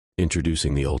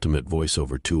Introducing the ultimate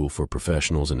voiceover tool for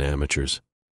professionals and amateurs,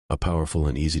 a powerful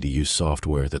and easy-to-use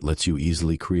software that lets you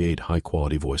easily create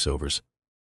high-quality voiceovers.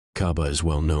 Kaaba is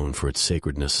well known for its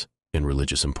sacredness and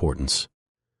religious importance.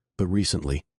 But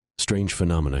recently, strange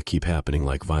phenomena keep happening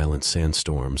like violent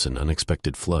sandstorms and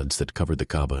unexpected floods that covered the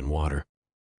Kaaba in water.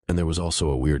 And there was also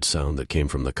a weird sound that came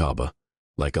from the Kaaba,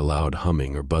 like a loud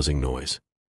humming or buzzing noise.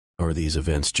 Are these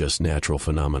events just natural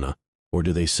phenomena, or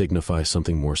do they signify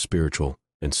something more spiritual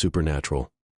and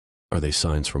supernatural? Are they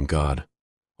signs from God,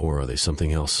 or are they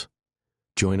something else?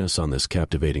 Join us on this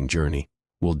captivating journey.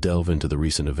 We'll delve into the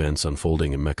recent events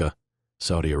unfolding in Mecca,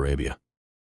 Saudi Arabia.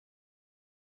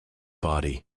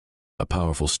 Body. A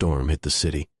powerful storm hit the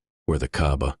city, where the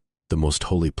Kaaba, the most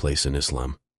holy place in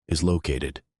Islam, is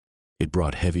located. It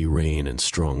brought heavy rain and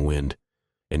strong wind,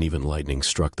 and even lightning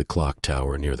struck the clock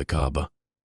tower near the Kaaba.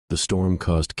 The storm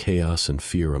caused chaos and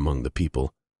fear among the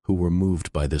people, who were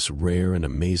moved by this rare and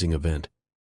amazing event.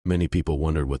 Many people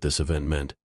wondered what this event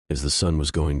meant. As the sun was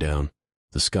going down,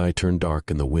 the sky turned dark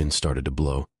and the wind started to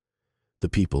blow. The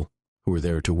people, who were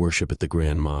there to worship at the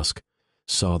Grand Mosque,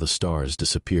 saw the stars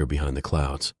disappear behind the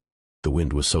clouds. The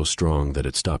wind was so strong that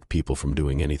it stopped people from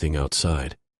doing anything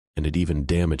outside, and it even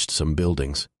damaged some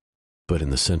buildings. But in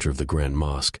the center of the Grand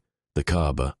Mosque, the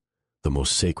Kaaba, the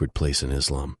most sacred place in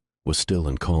Islam, was still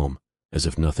and calm, as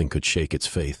if nothing could shake its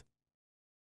faith.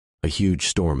 A huge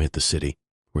storm hit the city,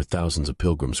 where thousands of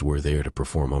pilgrims were there to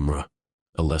perform Umrah,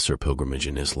 a lesser pilgrimage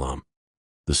in Islam.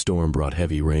 The storm brought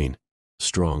heavy rain,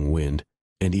 strong wind,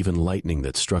 and even lightning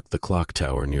that struck the clock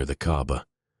tower near the Kaaba,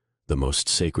 the most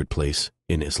sacred place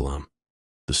in Islam.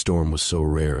 The storm was so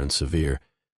rare and severe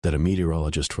that a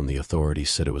meteorologist from the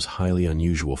authorities said it was highly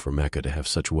unusual for Mecca to have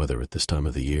such weather at this time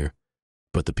of the year.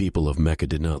 But the people of Mecca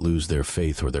did not lose their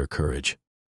faith or their courage.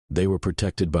 They were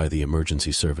protected by the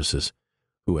emergency services,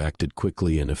 who acted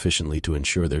quickly and efficiently to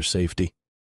ensure their safety.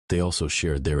 They also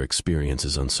shared their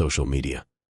experiences on social media,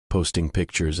 posting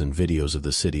pictures and videos of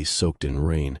the city soaked in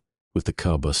rain, with the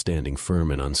Kaaba standing firm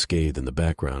and unscathed in the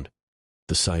background.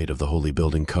 The sight of the holy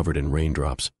building covered in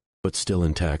raindrops, but still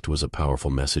intact, was a powerful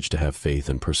message to have faith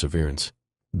and perseverance.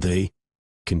 They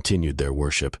continued their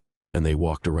worship, and they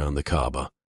walked around the Kaaba.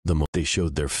 They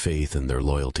showed their faith and their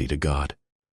loyalty to God.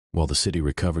 While the city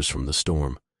recovers from the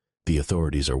storm, the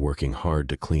authorities are working hard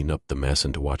to clean up the mess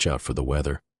and to watch out for the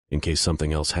weather, in case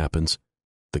something else happens.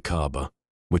 The Kaaba,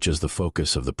 which is the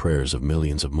focus of the prayers of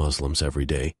millions of Muslims every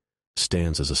day,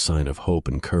 stands as a sign of hope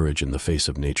and courage in the face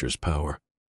of nature's power.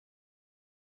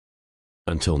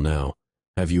 Until now,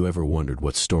 have you ever wondered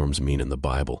what storms mean in the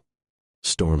Bible?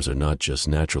 Storms are not just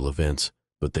natural events,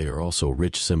 but they are also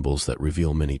rich symbols that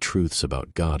reveal many truths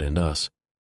about God and us.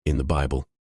 In the Bible,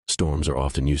 storms are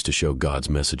often used to show God's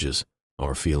messages,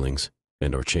 our feelings,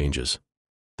 and our changes.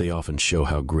 They often show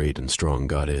how great and strong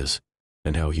God is,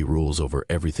 and how He rules over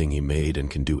everything He made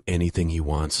and can do anything He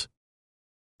wants.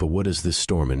 But what does this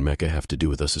storm in Mecca have to do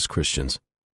with us as Christians?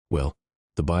 Well,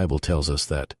 the Bible tells us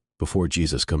that, before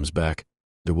Jesus comes back,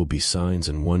 there will be signs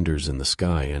and wonders in the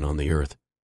sky and on the earth.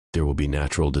 There will be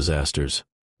natural disasters,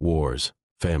 wars,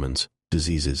 famines,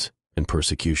 diseases, and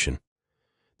persecution.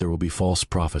 There will be false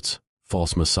prophets,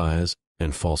 false messiahs,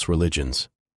 and false religions.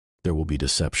 There will be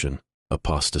deception,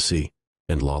 apostasy,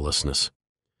 and lawlessness.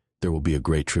 There will be a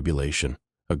great tribulation,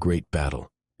 a great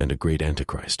battle, and a great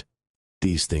Antichrist.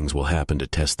 These things will happen to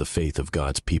test the faith of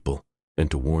God's people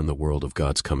and to warn the world of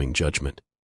God's coming judgment.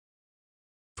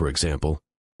 For example,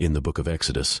 in the book of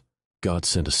Exodus, God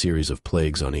sent a series of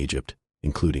plagues on Egypt,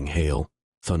 including hail,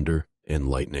 thunder, and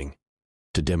lightning,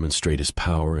 to demonstrate His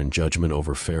power and judgment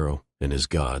over Pharaoh and his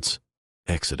gods.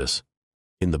 Exodus.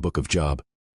 In the book of Job,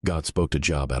 God spoke to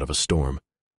Job out of a storm,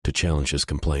 to challenge his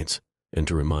complaints, and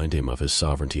to remind him of His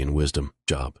sovereignty and wisdom.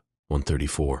 Job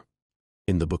 134.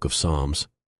 In the book of Psalms,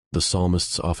 the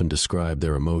psalmists often describe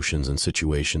their emotions and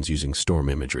situations using storm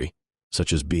imagery,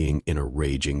 such as being in a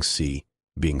raging sea,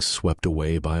 being swept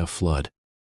away by a flood,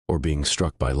 or being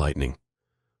struck by lightning.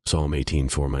 Psalm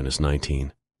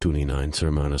 18:4-19,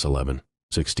 29:11,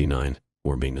 69,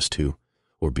 or -2,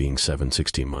 or being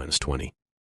 7:16-20.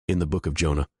 In the book of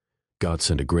Jonah, God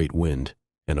sent a great wind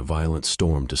and a violent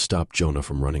storm to stop Jonah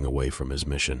from running away from his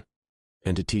mission,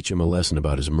 and to teach him a lesson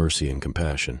about His mercy and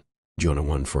compassion. Jonah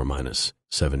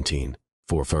 1:4-17,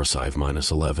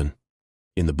 4:5-11.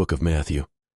 In the book of Matthew,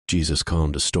 Jesus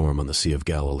calmed a storm on the Sea of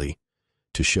Galilee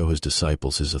to show His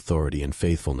disciples His authority and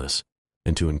faithfulness,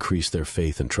 and to increase their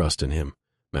faith and trust in Him.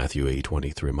 Matthew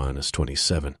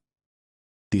 8:23-27.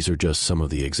 These are just some of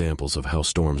the examples of how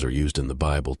storms are used in the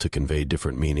Bible to convey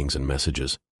different meanings and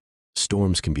messages.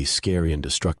 Storms can be scary and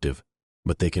destructive,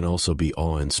 but they can also be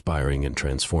awe-inspiring and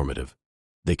transformative.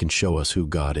 They can show us who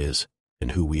God is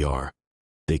and who we are.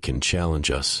 They can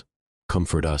challenge us,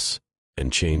 comfort us,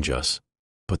 and change us.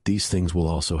 But these things will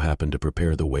also happen to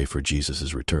prepare the way for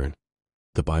Jesus' return.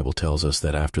 The Bible tells us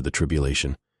that after the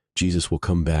tribulation, Jesus will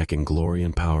come back in glory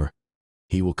and power.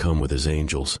 He will come with his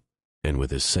angels and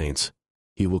with his saints.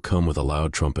 He will come with a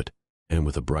loud trumpet and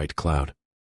with a bright cloud.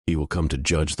 He will come to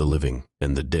judge the living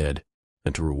and the dead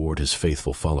and to reward his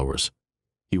faithful followers.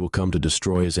 He will come to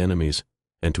destroy his enemies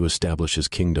and to establish his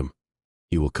kingdom.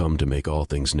 He will come to make all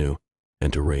things new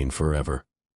and to reign forever.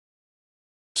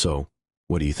 So,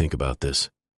 what do you think about this?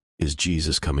 Is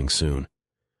Jesus coming soon?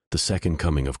 The second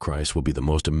coming of Christ will be the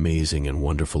most amazing and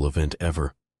wonderful event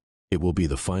ever. It will be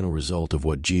the final result of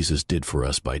what Jesus did for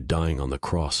us by dying on the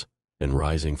cross and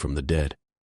rising from the dead.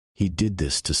 He did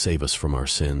this to save us from our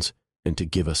sins and to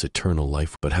give us eternal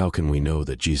life. But how can we know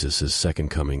that Jesus' second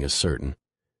coming is certain?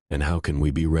 And how can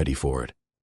we be ready for it?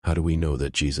 How do we know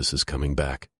that Jesus is coming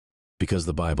back? Because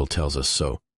the Bible tells us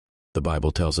so. The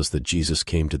Bible tells us that Jesus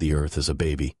came to the earth as a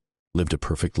baby, lived a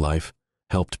perfect life,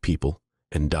 helped people,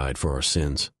 and died for our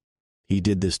sins. He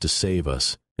did this to save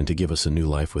us and to give us a new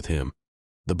life with him.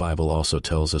 The Bible also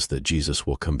tells us that Jesus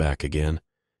will come back again,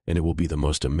 and it will be the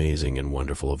most amazing and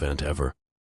wonderful event ever.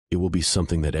 It will be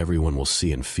something that everyone will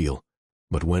see and feel.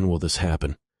 But when will this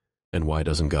happen? And why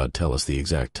doesn't God tell us the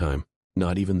exact time?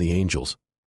 Not even the angels.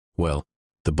 Well,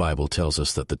 the Bible tells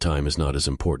us that the time is not as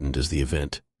important as the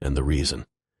event and the reason.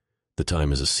 The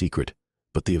time is a secret,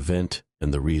 but the event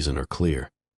and the reason are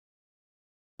clear.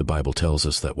 The Bible tells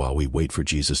us that while we wait for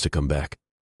Jesus to come back,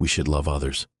 we should love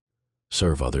others,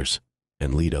 serve others,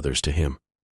 and lead others to him.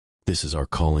 This is our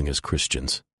calling as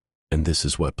Christians, and this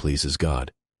is what pleases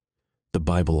God. The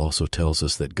Bible also tells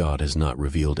us that God has not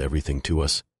revealed everything to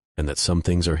us, and that some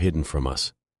things are hidden from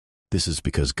us. This is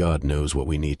because God knows what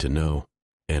we need to know,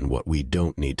 and what we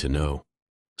don't need to know.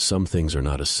 Some things are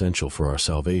not essential for our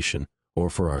salvation or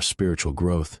for our spiritual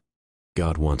growth.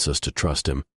 God wants us to trust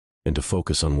him and to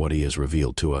focus on what he has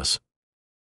revealed to us.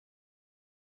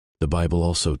 The Bible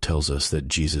also tells us that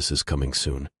Jesus is coming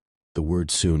soon. The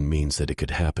word soon means that it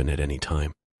could happen at any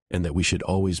time, and that we should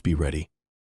always be ready.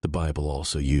 The Bible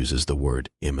also uses the word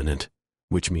imminent,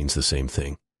 which means the same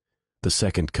thing. The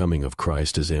second coming of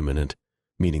Christ is imminent,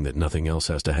 meaning that nothing else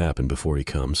has to happen before he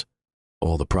comes.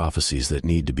 All the prophecies that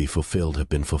need to be fulfilled have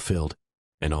been fulfilled,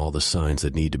 and all the signs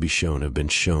that need to be shown have been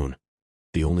shown.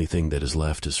 The only thing that is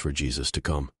left is for Jesus to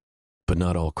come. But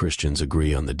not all Christians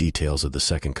agree on the details of the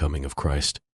second coming of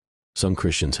Christ. Some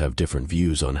Christians have different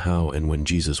views on how and when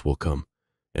Jesus will come,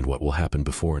 and what will happen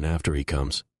before and after he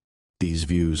comes. These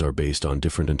views are based on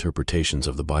different interpretations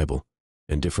of the Bible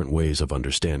and different ways of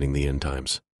understanding the end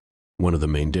times. One of the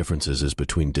main differences is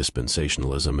between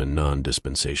dispensationalism and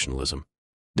non-dispensationalism.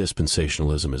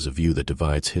 Dispensationalism is a view that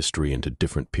divides history into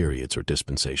different periods or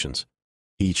dispensations,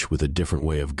 each with a different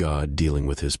way of God dealing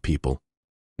with his people.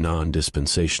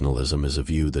 Non-dispensationalism is a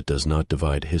view that does not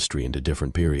divide history into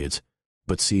different periods,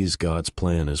 but sees God's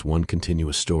plan as one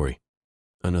continuous story.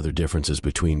 Another difference is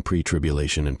between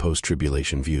pre-tribulation and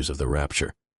post-tribulation views of the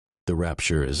rapture. The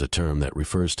rapture is a term that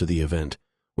refers to the event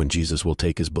when Jesus will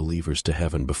take his believers to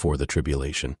heaven before the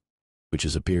tribulation, which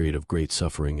is a period of great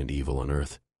suffering and evil on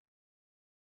earth.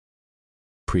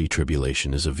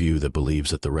 Pre-tribulation is a view that believes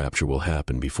that the rapture will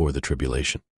happen before the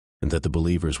tribulation, and that the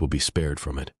believers will be spared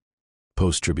from it.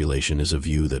 Post-tribulation is a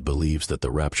view that believes that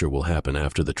the rapture will happen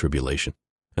after the tribulation,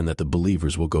 and that the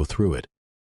believers will go through it.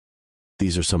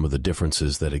 These are some of the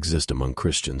differences that exist among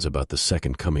Christians about the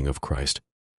second coming of Christ,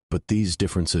 but these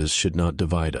differences should not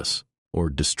divide us or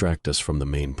distract us from the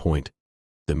main point.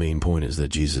 The main point is that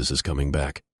Jesus is coming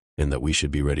back, and that we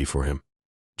should be ready for him.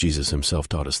 Jesus himself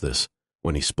taught us this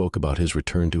when he spoke about his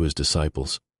return to his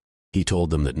disciples. He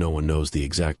told them that no one knows the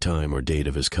exact time or date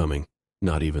of his coming,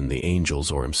 not even the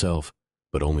angels or himself,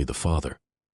 but only the Father.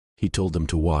 He told them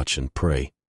to watch and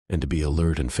pray, and to be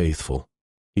alert and faithful.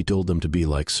 He told them to be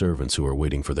like servants who are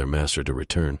waiting for their master to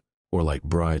return, or like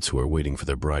brides who are waiting for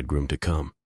their bridegroom to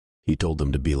come. He told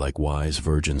them to be like wise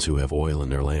virgins who have oil in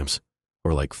their lamps,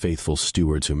 or like faithful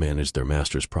stewards who manage their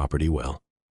master's property well.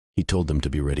 He told them to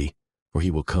be ready, for he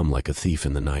will come like a thief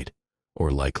in the night,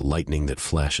 or like lightning that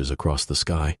flashes across the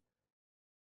sky.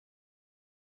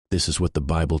 This is what the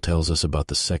Bible tells us about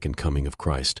the second coming of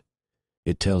Christ.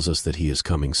 It tells us that he is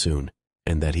coming soon,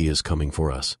 and that he is coming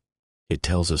for us. It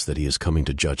tells us that he is coming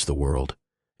to judge the world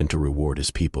and to reward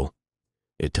his people.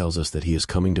 It tells us that he is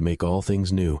coming to make all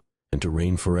things new and to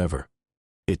reign forever.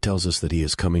 It tells us that he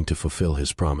is coming to fulfill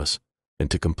his promise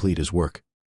and to complete his work.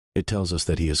 It tells us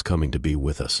that he is coming to be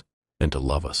with us and to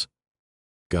love us.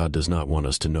 God does not want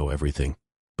us to know everything,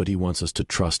 but he wants us to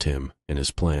trust him and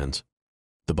his plans.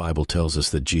 The Bible tells us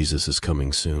that Jesus is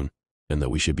coming soon, and that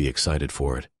we should be excited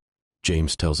for it.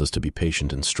 James tells us to be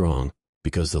patient and strong,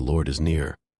 because the Lord is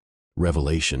near.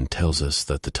 Revelation tells us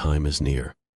that the time is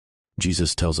near.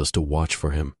 Jesus tells us to watch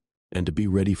for him, and to be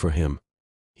ready for him.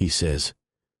 He says,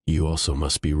 "You also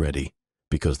must be ready,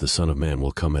 because the Son of Man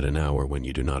will come at an hour when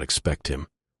you do not expect him."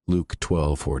 Luke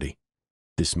 12:40.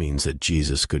 This means that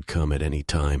Jesus could come at any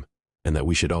time, and that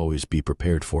we should always be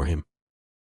prepared for him.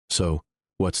 So,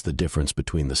 what's the difference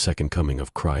between the second coming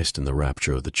of Christ and the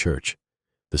rapture of the church?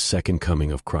 The second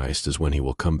coming of Christ is when he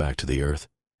will come back to the earth,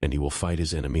 and he will fight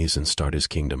his enemies and start his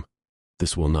kingdom.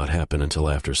 This will not happen until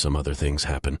after some other things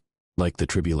happen, like the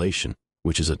tribulation,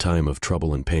 which is a time of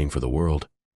trouble and pain for the world.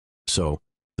 So,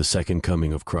 the second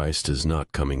coming of Christ is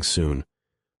not coming soon,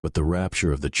 but the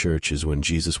rapture of the church is when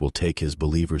Jesus will take his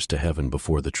believers to heaven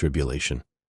before the tribulation.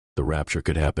 The rapture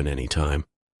could happen any time,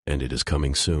 and it is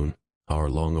coming soon. Our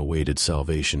long-awaited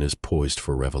salvation is poised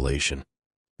for revelation.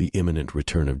 The imminent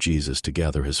return of Jesus to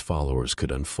gather his followers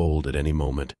could unfold at any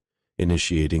moment,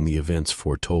 initiating the events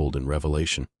foretold in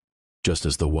Revelation. Just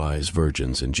as the wise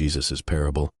virgins in Jesus'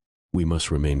 parable, we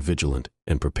must remain vigilant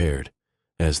and prepared,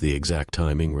 as the exact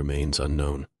timing remains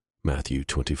unknown. Matthew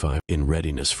 25. In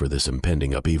readiness for this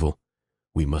impending upheaval,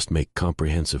 we must make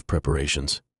comprehensive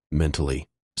preparations, mentally,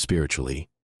 spiritually,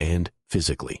 and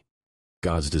physically.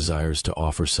 God desires to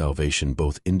offer salvation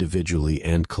both individually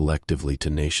and collectively to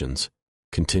nations,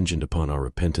 contingent upon our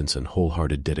repentance and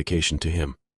wholehearted dedication to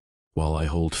him. While I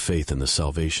hold faith in the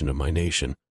salvation of my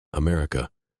nation, America,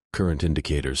 current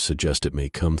indicators suggest it may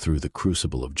come through the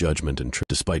crucible of judgment and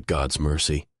despite God's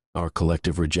mercy, our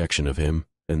collective rejection of him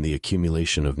and the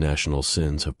accumulation of national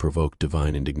sins have provoked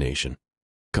divine indignation.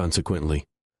 Consequently,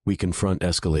 we confront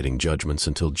escalating judgments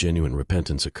until genuine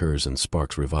repentance occurs and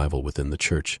sparks revival within the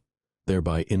church,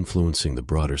 thereby influencing the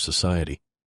broader society.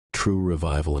 True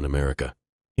revival in America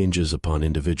hinges upon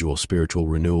individual spiritual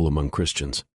renewal among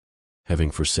Christians.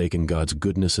 Having forsaken God's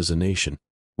goodness as a nation,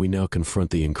 we now confront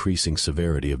the increasing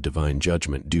severity of divine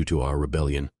judgment due to our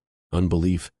rebellion,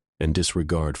 unbelief, and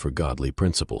disregard for godly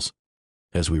principles.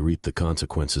 As we reap the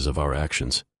consequences of our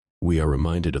actions, we are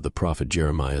reminded of the prophet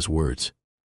Jeremiah's words,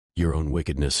 "Your own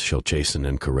wickedness shall chasten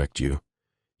and correct you.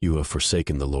 You have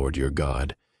forsaken the Lord your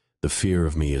God. The fear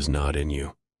of me is not in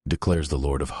you, declares the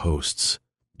Lord of hosts."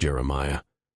 Jeremiah.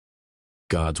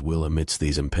 God's will amidst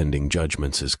these impending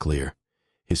judgments is clear.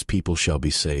 His people shall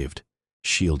be saved,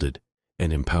 shielded,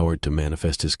 and empowered to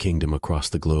manifest his kingdom across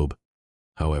the globe.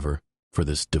 However, for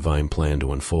this divine plan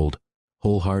to unfold,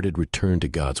 wholehearted return to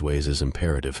God's ways is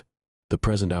imperative. The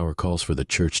present hour calls for the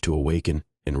church to awaken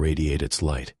and radiate its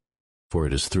light, for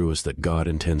it is through us that God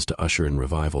intends to usher in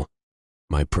revival.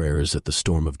 My prayer is that the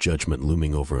storm of judgment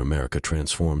looming over America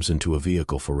transforms into a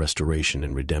vehicle for restoration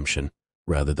and redemption,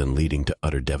 rather than leading to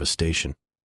utter devastation.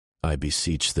 I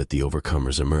beseech that the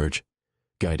overcomers emerge,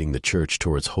 guiding the church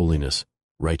towards holiness,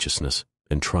 righteousness,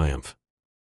 and triumph.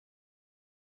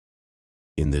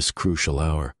 In this crucial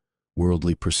hour,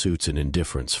 worldly pursuits and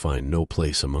indifference find no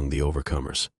place among the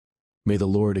overcomers. May the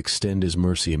Lord extend his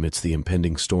mercy amidst the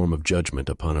impending storm of judgment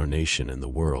upon our nation and the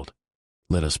world.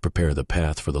 Let us prepare the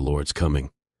path for the Lord's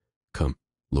coming. Come,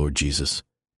 Lord Jesus,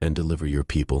 and deliver your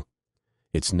people.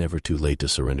 It's never too late to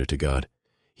surrender to God.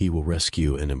 He will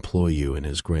rescue and employ you in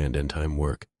his grand end-time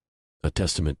work, a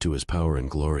testament to his power and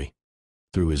glory.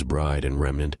 Through his bride and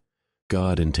remnant,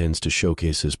 God intends to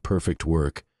showcase his perfect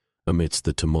work amidst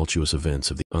the tumultuous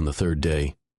events of On the third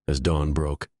day, as dawn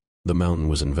broke, the mountain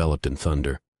was enveloped in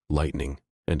thunder, lightning,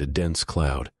 and a dense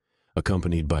cloud,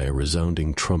 accompanied by a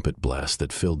resounding trumpet blast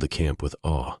that filled the camp with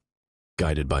awe.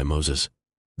 Guided by Moses,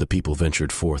 the people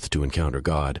ventured forth to encounter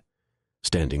God,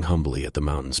 standing humbly at the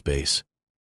mountain's base.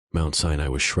 Mount Sinai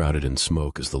was shrouded in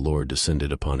smoke as the Lord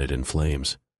descended upon it in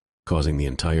flames, causing the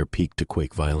entire peak to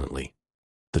quake violently.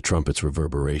 The trumpet's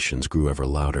reverberations grew ever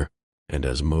louder, and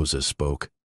as Moses spoke,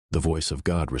 the voice of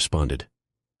God responded.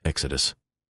 Exodus.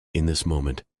 In this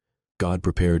moment, God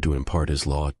prepared to impart his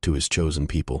law to his chosen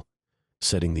people,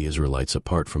 setting the Israelites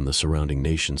apart from the surrounding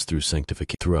nations through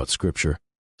sanctification. Throughout Scripture,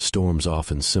 storms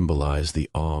often symbolize the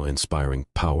awe-inspiring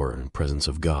power and presence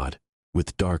of God,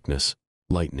 with darkness,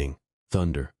 lightning,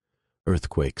 thunder,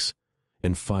 earthquakes,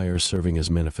 and fire serving as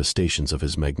manifestations of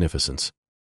his magnificence.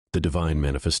 The divine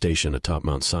manifestation atop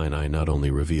Mount Sinai not only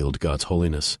revealed God's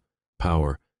holiness,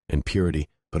 power, and purity,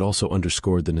 but also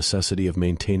underscored the necessity of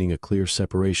maintaining a clear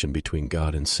separation between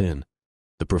God and sin.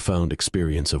 The profound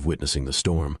experience of witnessing the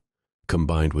storm,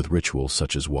 combined with rituals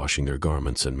such as washing their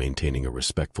garments and maintaining a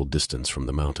respectful distance from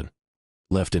the mountain,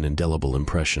 left an indelible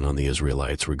impression on the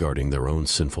Israelites regarding their own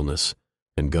sinfulness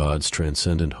and God's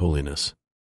transcendent holiness.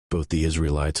 Both the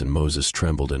Israelites and Moses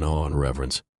trembled in awe and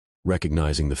reverence,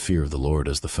 recognizing the fear of the Lord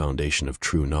as the foundation of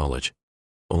true knowledge.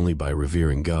 Only by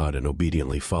revering God and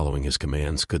obediently following His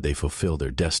commands could they fulfill their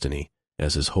destiny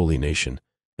as His holy nation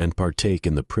and partake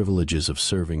in the privileges of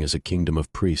serving as a kingdom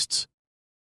of priests.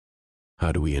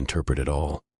 How do we interpret it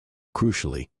all?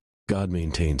 Crucially, God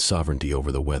maintains sovereignty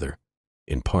over the weather.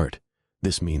 In part,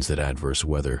 this means that adverse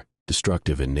weather,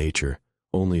 destructive in nature,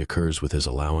 only occurs with His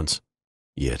allowance.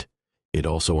 Yet, it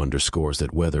also underscores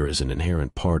that weather is an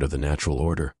inherent part of the natural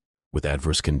order, with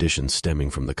adverse conditions stemming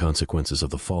from the consequences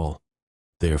of the fall.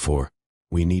 Therefore,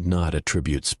 we need not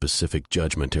attribute specific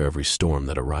judgment to every storm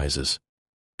that arises.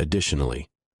 Additionally,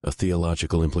 a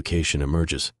theological implication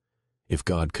emerges. If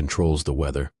God controls the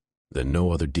weather, then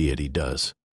no other deity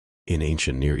does. In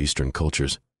ancient Near Eastern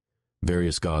cultures,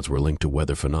 various gods were linked to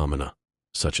weather phenomena,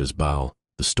 such as Baal,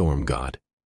 the storm god,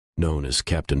 known as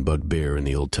Captain Bugbear in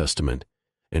the Old Testament,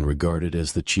 and regarded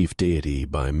as the chief deity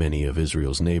by many of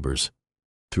Israel's neighbors.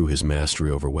 Through his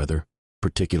mastery over weather,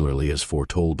 particularly as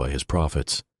foretold by his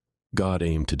prophets, God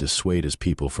aimed to dissuade his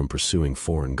people from pursuing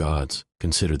foreign gods.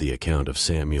 Consider the account of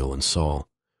Samuel and Saul,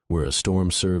 where a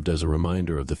storm served as a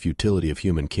reminder of the futility of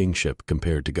human kingship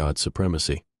compared to God's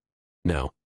supremacy.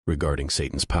 Now, regarding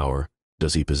Satan's power,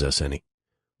 does he possess any?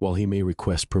 While he may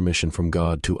request permission from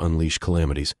God to unleash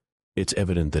calamities, it's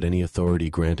evident that any authority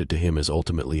granted to him is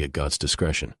ultimately at God's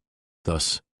discretion.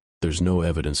 Thus, there's no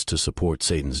evidence to support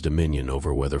Satan's dominion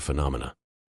over weather phenomena.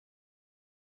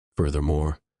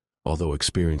 Furthermore, although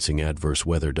experiencing adverse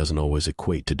weather doesn't always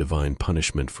equate to divine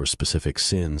punishment for specific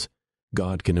sins,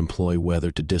 God can employ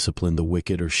weather to discipline the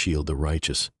wicked or shield the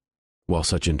righteous. While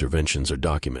such interventions are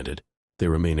documented, they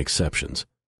remain exceptions,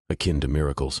 akin to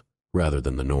miracles, rather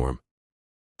than the norm.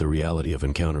 The reality of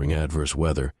encountering adverse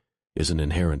weather is an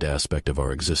inherent aspect of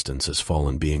our existence as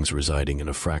fallen beings residing in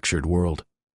a fractured world.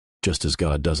 Just as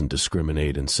God doesn't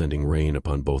discriminate in sending rain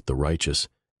upon both the righteous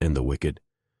and the wicked,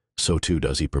 so too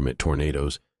does He permit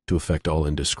tornadoes to affect all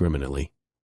indiscriminately.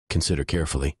 Consider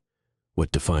carefully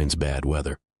what defines bad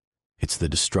weather. It's the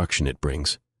destruction it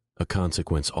brings, a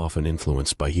consequence often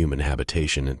influenced by human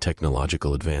habitation and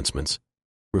technological advancements.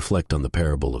 Reflect on the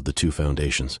parable of the two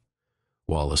foundations.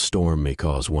 While a storm may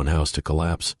cause one house to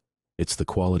collapse, it's the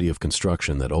quality of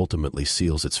construction that ultimately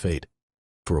seals its fate.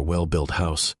 For a well-built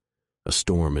house, a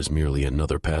storm is merely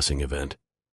another passing event.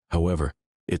 However,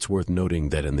 it's worth noting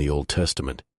that in the Old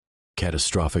Testament,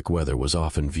 catastrophic weather was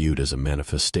often viewed as a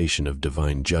manifestation of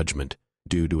divine judgment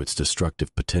due to its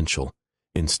destructive potential,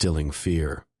 instilling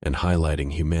fear and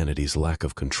highlighting humanity's lack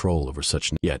of control over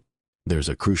such. Yet, there's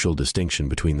a crucial distinction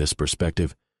between this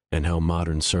perspective and how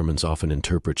modern sermons often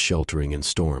interpret sheltering in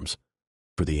storms.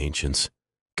 For the ancients,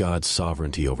 God's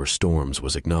sovereignty over storms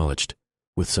was acknowledged,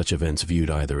 with such events viewed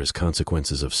either as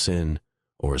consequences of sin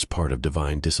or as part of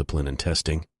divine discipline and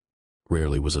testing.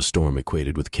 Rarely was a storm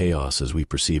equated with chaos as we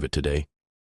perceive it today.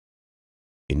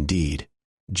 Indeed,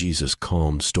 Jesus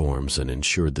calmed storms and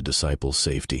ensured the disciples'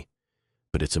 safety,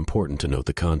 but it's important to note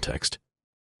the context.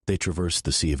 They traversed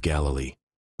the Sea of Galilee,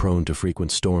 prone to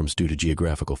frequent storms due to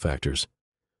geographical factors.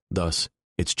 Thus,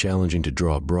 it's challenging to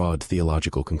draw broad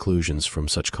theological conclusions from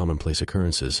such commonplace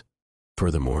occurrences.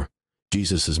 Furthermore,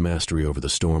 Jesus' mastery over the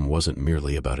storm wasn't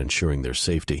merely about ensuring their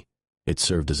safety. It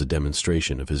served as a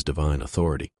demonstration of His divine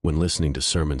authority. When listening to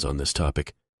sermons on this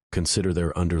topic, consider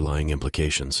their underlying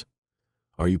implications.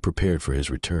 Are you prepared for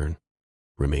His return?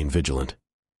 Remain vigilant.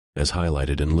 As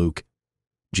highlighted in Luke,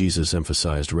 Jesus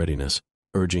emphasized readiness,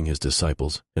 urging His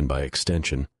disciples, and by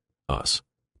extension, us,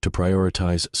 to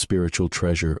prioritize spiritual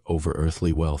treasure over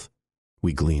earthly wealth.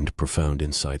 We gleaned profound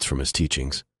insights from His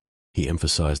teachings. He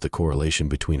emphasized the correlation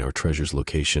between our treasure's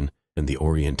location and the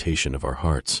orientation of our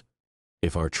hearts.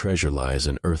 If our treasure lies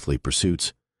in earthly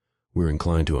pursuits, we're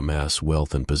inclined to amass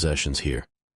wealth and possessions here.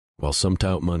 While some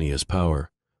tout money as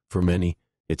power, for many,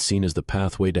 it's seen as the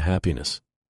pathway to happiness.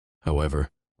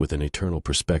 However, with an eternal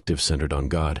perspective centered on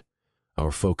God,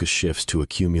 our focus shifts to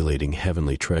accumulating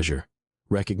heavenly treasure.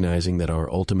 Recognizing that our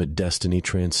ultimate destiny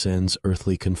transcends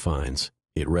earthly confines,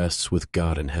 it rests with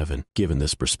God in heaven. Given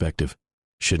this perspective,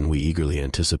 shouldn't we eagerly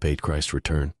anticipate Christ's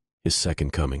return, His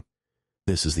second coming?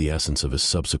 This is the essence of His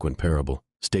subsequent parable.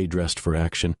 Stay dressed for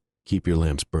action, keep your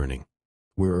lamps burning.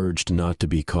 We're urged not to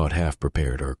be caught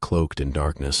half-prepared or cloaked in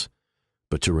darkness,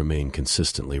 but to remain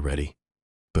consistently ready.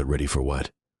 But ready for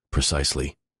what?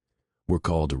 Precisely. We're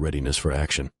called to readiness for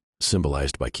action,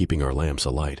 symbolized by keeping our lamps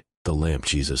alight. The lamp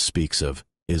Jesus speaks of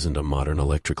isn't a modern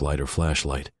electric light or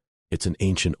flashlight. It's an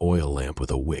ancient oil lamp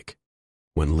with a wick.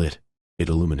 When lit, it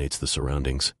illuminates the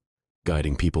surroundings,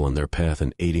 guiding people on their path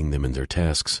and aiding them in their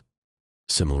tasks.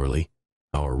 Similarly,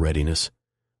 our readiness,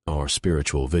 our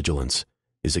spiritual vigilance,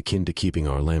 is akin to keeping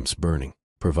our lamps burning,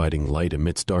 providing light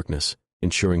amidst darkness,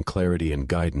 ensuring clarity and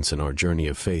guidance in our journey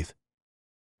of faith.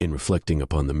 In reflecting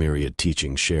upon the myriad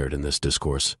teachings shared in this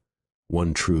discourse,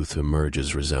 one truth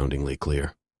emerges resoundingly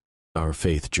clear. Our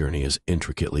faith journey is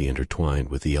intricately intertwined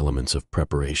with the elements of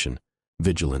preparation,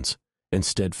 vigilance, and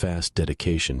steadfast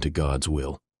dedication to God's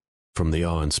will. From the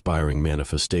awe-inspiring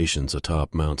manifestations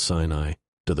atop Mount Sinai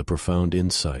to the profound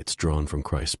insights drawn from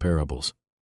Christ's parables,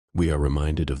 we are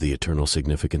reminded of the eternal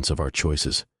significance of our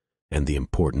choices and the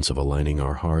importance of aligning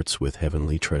our hearts with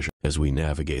heavenly treasure. As we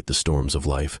navigate the storms of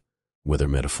life, whether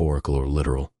metaphorical or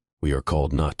literal, we are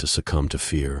called not to succumb to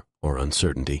fear or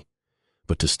uncertainty,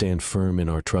 but to stand firm in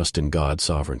our trust in God's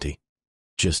sovereignty.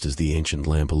 Just as the ancient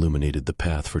lamp illuminated the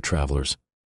path for travelers,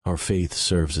 our faith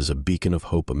serves as a beacon of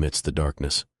hope amidst the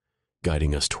darkness,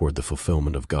 guiding us toward the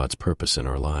fulfillment of God's purpose in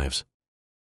our lives.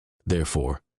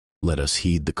 Therefore, let us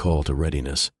heed the call to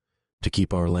readiness, to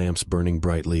keep our lamps burning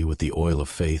brightly with the oil of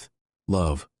faith,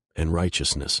 love, and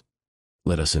righteousness.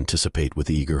 Let us anticipate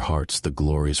with eager hearts the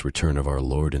glorious return of our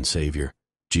Lord and Savior,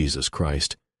 Jesus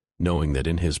Christ, knowing that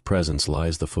in His presence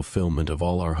lies the fulfillment of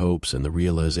all our hopes and the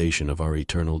realization of our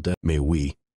eternal destiny. May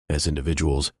we, as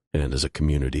individuals and as a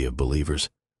community of believers,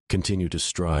 continue to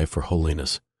strive for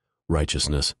holiness,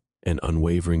 righteousness, and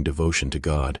unwavering devotion to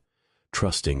God,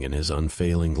 trusting in His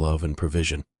unfailing love and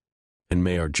provision. And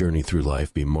may our journey through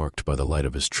life be marked by the light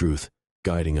of His truth,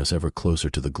 guiding us ever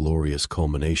closer to the glorious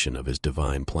culmination of His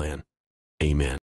divine plan. Amen.